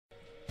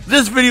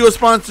This video is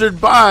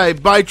sponsored by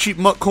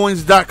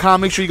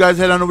BuyCheapMutCoins.com. Make sure you guys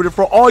head on over there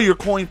for all your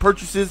coin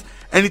purchases.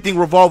 Anything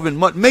revolving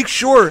MUT. Make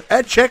sure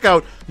at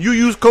checkout you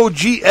use code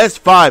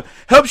GS5.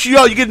 Helps you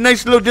out. You get a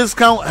nice little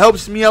discount.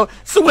 Helps me out.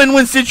 It's a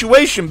win-win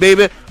situation,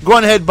 baby. Go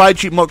on ahead,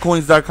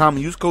 BuyCheapMutCoins.com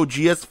and use code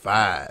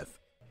GS5.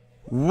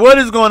 What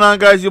is going on,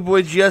 guys? Your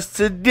boy GS.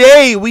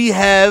 Today we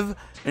have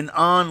an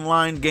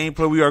online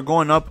gameplay. We are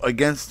going up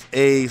against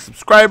a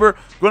subscriber.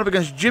 Going up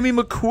against Jimmy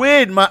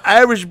McQuid, my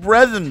Irish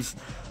brethrens.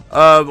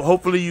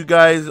 Hopefully you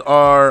guys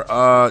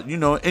are,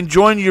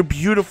 enjoying your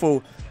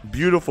beautiful,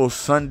 beautiful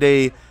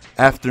Sunday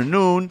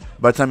afternoon.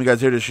 By the time you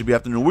guys hear this, it should be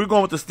afternoon. We're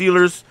going with the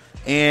Steelers,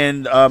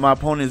 and my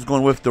opponent is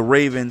going with the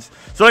Ravens.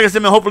 So like I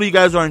said, man, hopefully you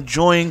guys are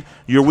enjoying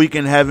your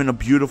weekend, having a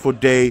beautiful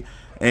day,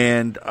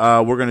 and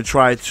we're going to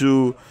try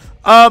to,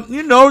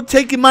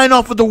 take your mind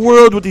off of the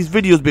world with these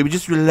videos, baby.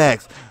 Just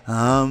relax.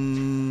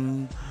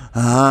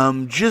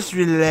 Just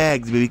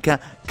relax, baby.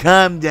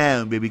 Calm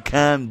down, baby.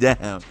 Calm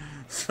down.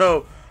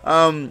 So,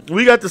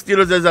 we got the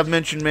Steelers, as I've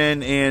mentioned,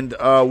 man, and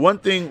one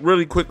thing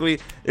really quickly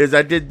is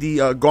I did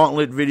the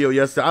gauntlet video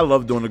yesterday. I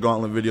love doing the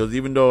gauntlet videos,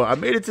 even though I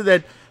made it to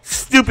that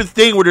stupid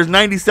thing where there's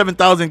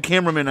 97,000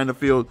 cameramen on the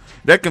field.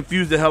 That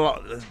confused the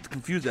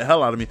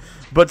hell out of me.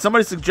 But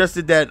somebody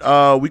suggested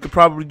that we could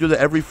probably do that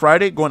every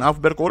Friday, go in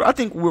alphabetical order. I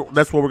think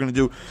that's what we're going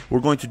to do. We're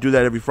going to do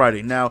that every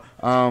Friday. Now,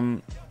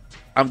 I'm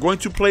going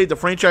to play the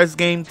franchise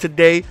game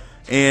today,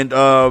 and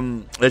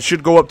it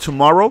should go up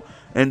tomorrow.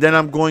 And then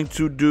I'm going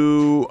to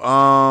do,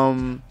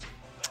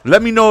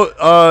 let me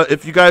know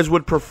if you guys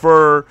would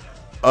prefer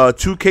a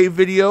 2K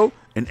video,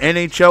 an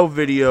NHL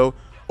video,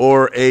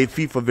 or a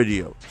FIFA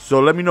video. So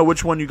let me know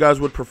which one you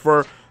guys would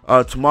prefer.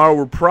 Tomorrow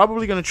we're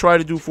probably going to try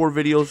to do 4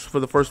 videos for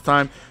the first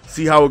time,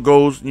 see how it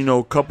goes. You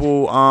know,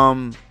 couple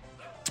online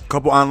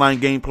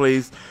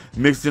gameplays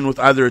mixed in with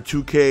either a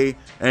 2K,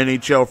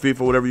 NHL,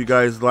 FIFA, whatever you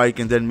guys like,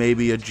 and then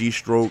maybe a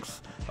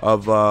G-strokes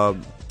of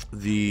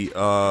the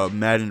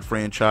Madden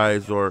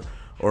franchise, or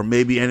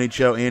maybe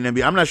NHL and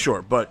NBA. I'm not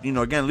sure. But,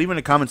 again, leave in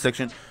the comment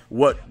section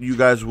what you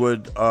guys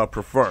would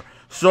prefer.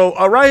 So,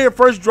 right here,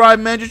 first drive,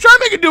 man. Just trying to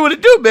make it do what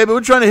it do, baby.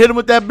 We're trying to hit him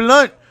with that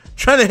blunt.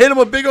 Trying to hit him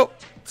with big old...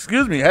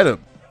 Excuse me, had a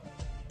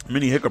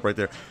mini hiccup right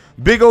there.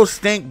 Big old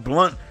stank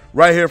blunt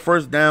right here,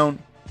 first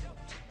down.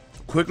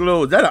 Quick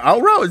little... Is that an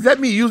out route? Is that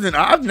me using...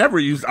 I've never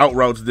used out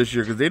routes this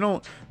year because they're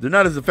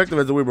not as effective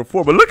as they were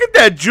before. But look at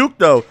that juke,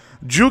 though.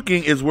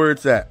 Juking is where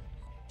it's at.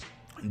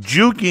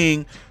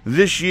 Juking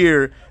this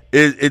year...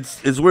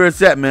 It's where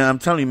it's at, man. I'm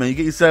telling you, man. You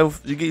get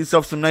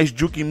yourself some nice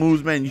jukey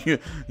moves, man.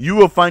 You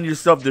will find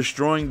yourself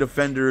destroying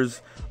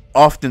defenders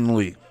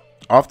oftenly.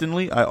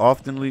 I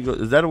oftenly go.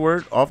 Is that a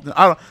word? Often.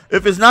 I don't.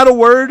 If it's not a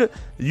word,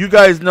 you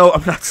guys know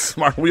I'm not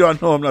smart. We all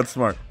know I'm not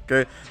smart.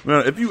 Okay.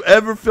 If you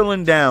ever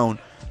feeling down,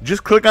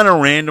 just click on a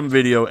random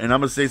video, and I'm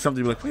gonna say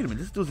something like, "Wait a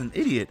minute, this dude's an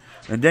idiot,"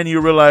 and then you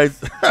realize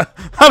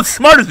I'm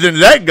smarter than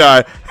that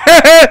guy.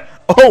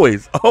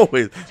 Always.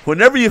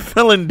 Whenever you're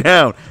feeling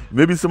down,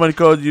 maybe somebody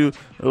calls you,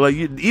 like,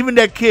 even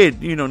that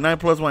kid, 9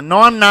 plus 1. No,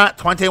 I'm not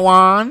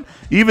 21.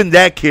 Even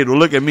that kid will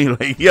look at me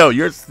like, yo,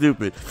 you're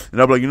stupid.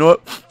 And I'm like, you know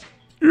what?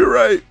 You're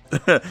right.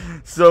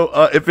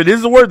 So if it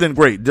is a word, then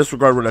great.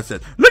 Disregard what I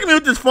said. Look at me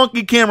with this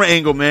funky camera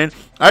angle, man.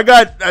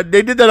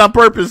 They did that on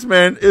purpose,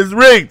 man. It's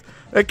rigged.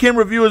 That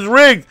camera view is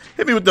rigged.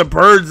 Hit me with the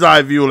bird's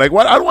eye view. Like,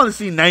 what? I don't want to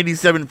see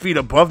 97 feet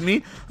above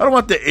me. I don't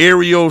want the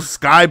aerial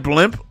sky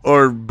blimp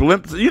or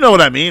blimp. You know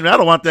what I mean? I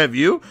don't want that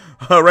view.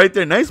 Right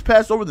there. Nice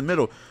pass over the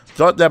middle.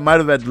 Thought that might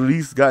have at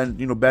least gotten,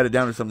 batted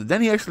down or something.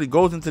 Then he actually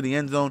goes into the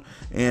end zone,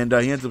 and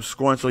he ends up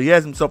scoring. So he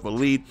has himself a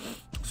lead.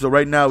 So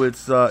right now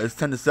it's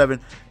 10-7.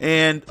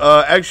 And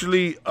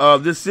actually,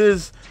 this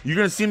is, you're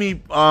going to see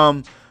me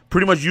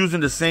pretty much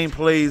using the same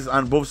plays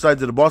on both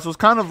sides of the ball. So it's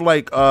kind of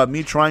like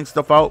me trying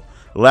stuff out.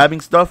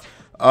 Labbing stuff.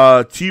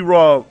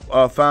 T-Raw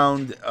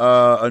found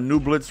a new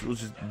blitz,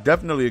 which is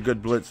definitely a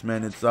good blitz,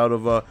 man. It's out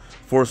of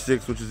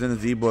 4.6, which is in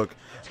his ebook.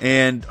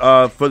 And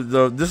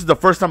this is the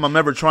first time I'm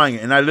ever trying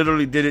it, and I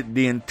literally did it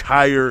the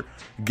entire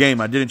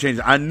game. I didn't change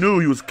it. I knew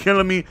he was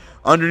killing me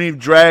underneath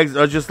drags.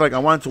 I was just like, I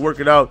wanted to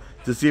work it out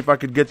to see if I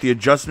could get the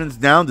adjustments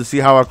down, to see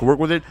how I could work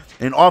with it.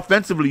 And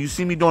offensively, you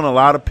see me doing a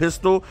lot of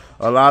pistol,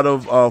 a lot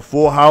of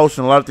full house,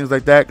 and a lot of things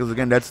like that, because,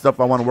 again, that's stuff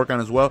I want to work on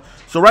as well.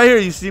 So right here,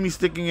 you see me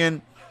sticking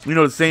in,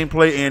 the same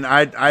play, and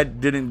I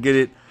didn't get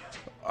it.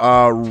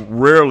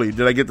 Rarely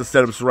did I get the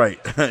setups right.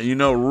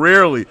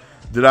 Rarely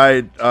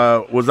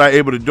was I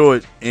able to do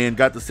it and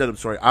got the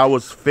setups right. I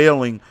was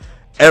failing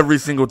every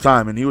single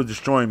time, and he was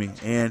destroying me.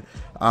 And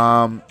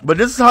but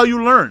this is how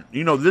you learn.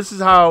 This is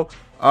how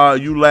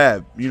you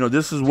lab.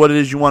 This is what it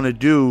is you want to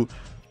do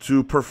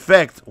to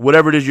perfect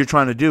whatever it is you're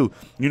trying to do.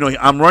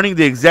 I'm running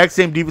the exact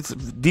same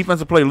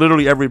defensive play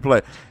literally every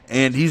play,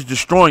 and he's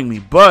destroying me.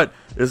 But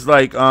it's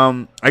like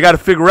I got to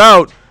figure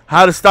out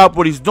how to stop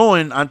what he's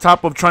doing on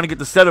top of trying to get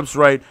the setups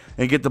right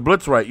and get the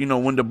blitz right.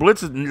 When the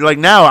blitz is, like,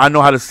 now I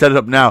know how to set it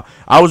up now.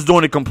 I was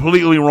doing it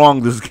completely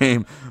wrong this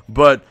game.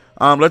 But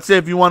let's say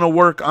if you want to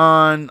work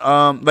on,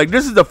 like,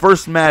 this is the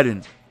first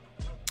Madden,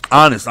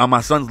 honest, on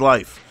my son's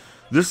life.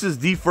 This is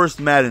the first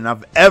Madden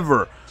I've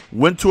ever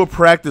went to a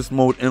practice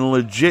mode and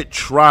legit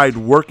tried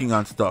working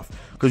on stuff.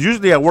 Because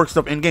usually I work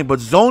stuff in game, but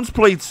zones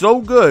played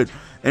so good.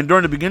 And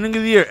during the beginning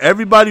of the year,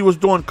 everybody was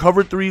doing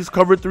cover threes,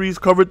 cover threes,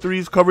 cover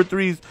threes, cover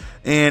threes.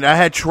 And I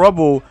had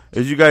trouble,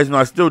 as you guys know,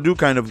 I still do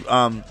kind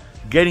of,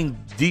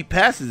 getting deep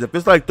passes. If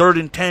it's like 3rd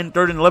and 10,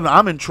 3rd and 11,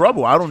 I'm in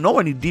trouble. I don't know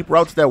any deep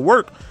routes that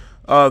work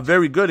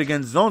very good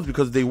against zones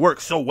because they work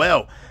so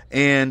well.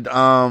 And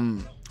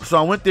so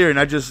I went there and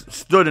I just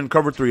stood in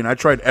cover 3 and I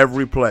tried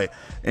every play.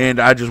 And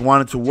I just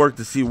wanted to work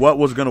to see what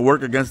was going to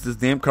work against this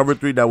damn cover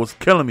 3 that was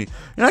killing me.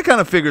 And I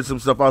kind of figured some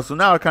stuff out. So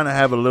now I kind of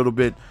have a little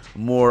bit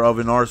more of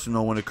an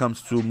arsenal when it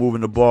comes to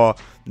moving the ball,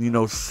 you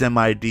know,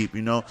 semi-deep,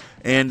 you know.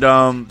 And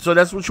so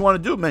that's what you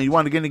want to do, man. You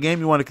want to get in the game.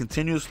 You want to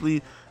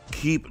continuously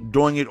keep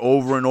doing it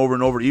over and over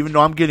and over. Even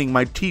though I'm getting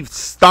my teeth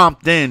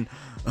stomped in,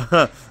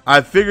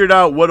 I figured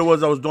out what it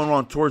was I was doing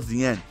wrong towards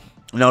the end.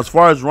 Now, as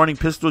far as running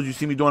pistols, you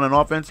see me doing on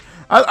offense,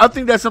 I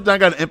think that's something I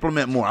got to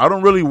implement more. I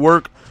don't really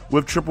work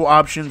with triple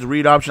options,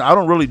 read options. I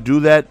don't really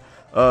do that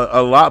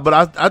a lot,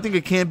 but I think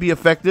it can be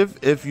effective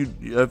if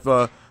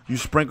you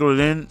sprinkle it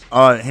in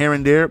here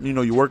and there. You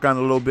know, you work on it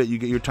a little bit, you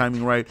get your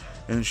timing right,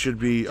 and it should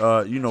be,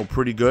 you know,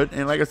 pretty good.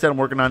 And like I said, I'm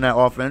working on that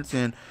offense,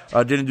 and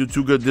didn't do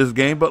too good this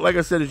game. But like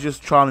I said, it's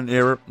just trial and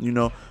error, you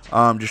know,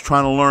 just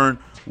trying to learn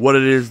what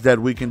it is that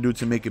we can do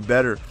to make it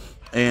better.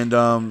 And,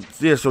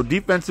 yeah, so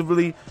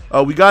defensively,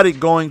 we got it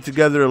going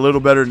together a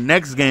little better.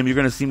 Next game, you're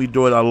going to see me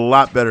do it a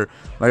lot better.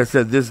 Like I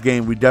said, this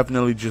game, we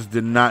definitely just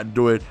did not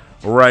do it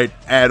right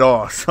at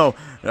all. So,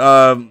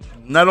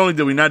 not only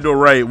did we not do it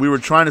right, we were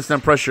trying to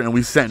send pressure, and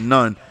we sent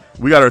none.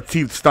 We got our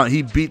teeth stunned.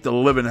 He beat the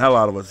living hell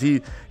out of us.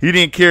 He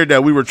didn't care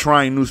that we were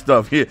trying new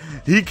stuff. He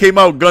came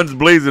out guns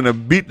blazing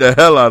and beat the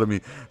hell out of me.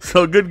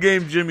 So, good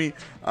game, Jimmy.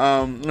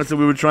 Like I said,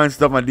 we were trying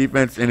stuff on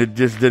defense, and it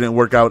just didn't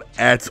work out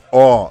at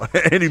all.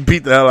 And he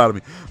beat the hell out of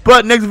me.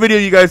 But next video,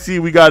 you guys see,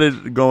 we got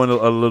it going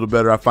a little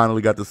better. I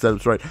finally got the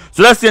setups right.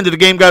 So that's the end of the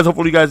game, guys.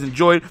 Hopefully, you guys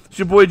enjoyed. It's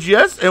your boy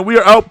GS, and we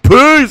are out.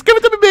 Peace. Give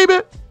it to me,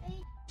 baby.